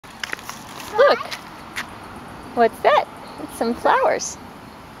Look! What's that? It's some flowers.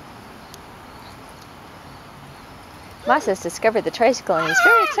 Moss has discovered the tricycle and he's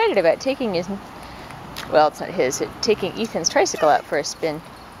very excited about taking his, well, it's not his, taking Ethan's tricycle out for a spin.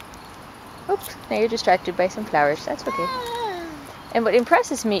 Oops, now you're distracted by some flowers. That's okay. And what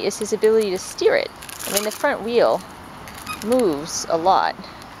impresses me is his ability to steer it. I mean, the front wheel moves a lot,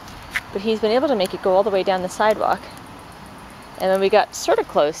 but he's been able to make it go all the way down the sidewalk. And when we got sort of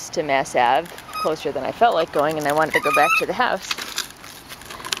close to Mass Ave, closer than I felt like going, and I wanted to go back to the house,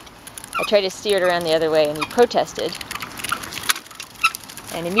 I tried to steer it around the other way, and he protested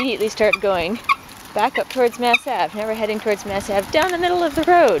and immediately started going back up towards Mass Ave. Now we're heading towards Mass Ave, down the middle of the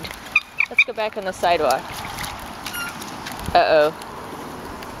road. Let's go back on the sidewalk. Uh-oh.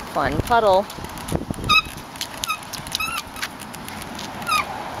 Fun puddle.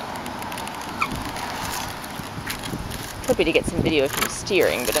 Hoping to get some video of him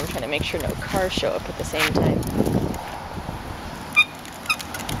steering, but I'm trying to make sure no cars show up at the same time.